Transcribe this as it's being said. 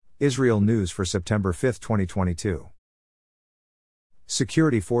Israel News for September 5, 2022.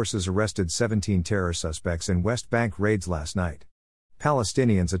 Security forces arrested 17 terror suspects in West Bank raids last night.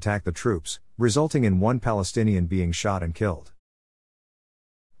 Palestinians attacked the troops, resulting in one Palestinian being shot and killed.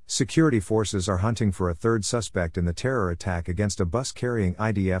 Security forces are hunting for a third suspect in the terror attack against a bus carrying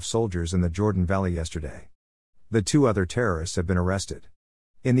IDF soldiers in the Jordan Valley yesterday. The two other terrorists have been arrested.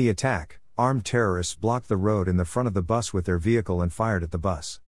 In the attack, armed terrorists blocked the road in the front of the bus with their vehicle and fired at the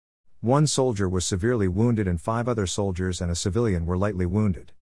bus. One soldier was severely wounded and 5 other soldiers and a civilian were lightly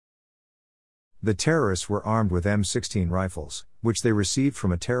wounded. The terrorists were armed with M16 rifles, which they received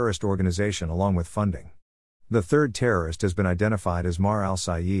from a terrorist organization along with funding. The third terrorist has been identified as Mar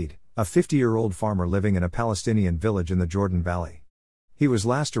al-Sayed, a 50-year-old farmer living in a Palestinian village in the Jordan Valley. He was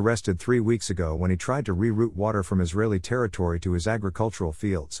last arrested 3 weeks ago when he tried to reroute water from Israeli territory to his agricultural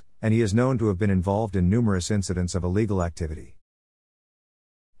fields, and he is known to have been involved in numerous incidents of illegal activity.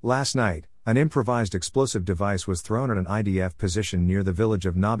 Last night, an improvised explosive device was thrown at an IDF position near the village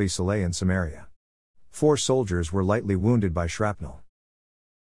of Nabi Saleh in Samaria. 4 soldiers were lightly wounded by shrapnel.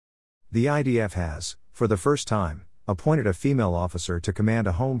 The IDF has, for the first time, appointed a female officer to command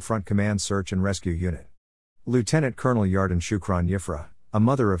a home front command search and rescue unit. Lieutenant Colonel Yarden Shukran Yifra, a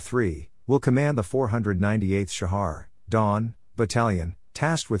mother of 3, will command the 498th Shahar, Dawn, Battalion,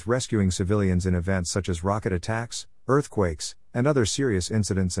 tasked with rescuing civilians in events such as rocket attacks, earthquakes, and other serious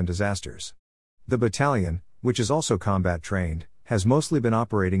incidents and disasters. The battalion, which is also combat trained, has mostly been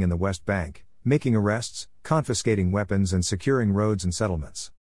operating in the West Bank, making arrests, confiscating weapons and securing roads and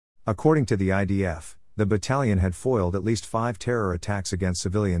settlements. According to the IDF, the battalion had foiled at least 5 terror attacks against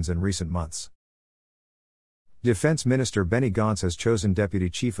civilians in recent months. Defense Minister Benny Gantz has chosen Deputy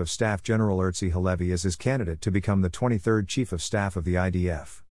Chief of Staff General Erzi Halevi as his candidate to become the 23rd Chief of Staff of the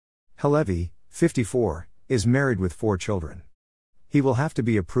IDF. Halevi, 54, is married with 4 children. He will have to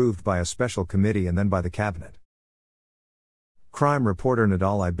be approved by a special committee and then by the cabinet. Crime reporter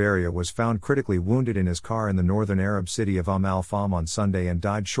Nadal Iberia was found critically wounded in his car in the northern Arab city of Al-Fahm on Sunday and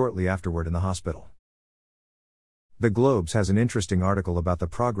died shortly afterward in the hospital. The Globes has an interesting article about the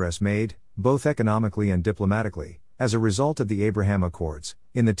progress made, both economically and diplomatically, as a result of the Abraham Accords,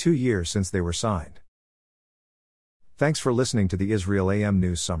 in the 2 years since they were signed. Thanks for listening to the Israel AM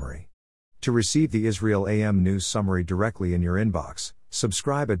News Summary. To receive the Israel AM News Summary directly in your inbox,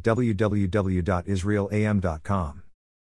 subscribe at www.israelam.com.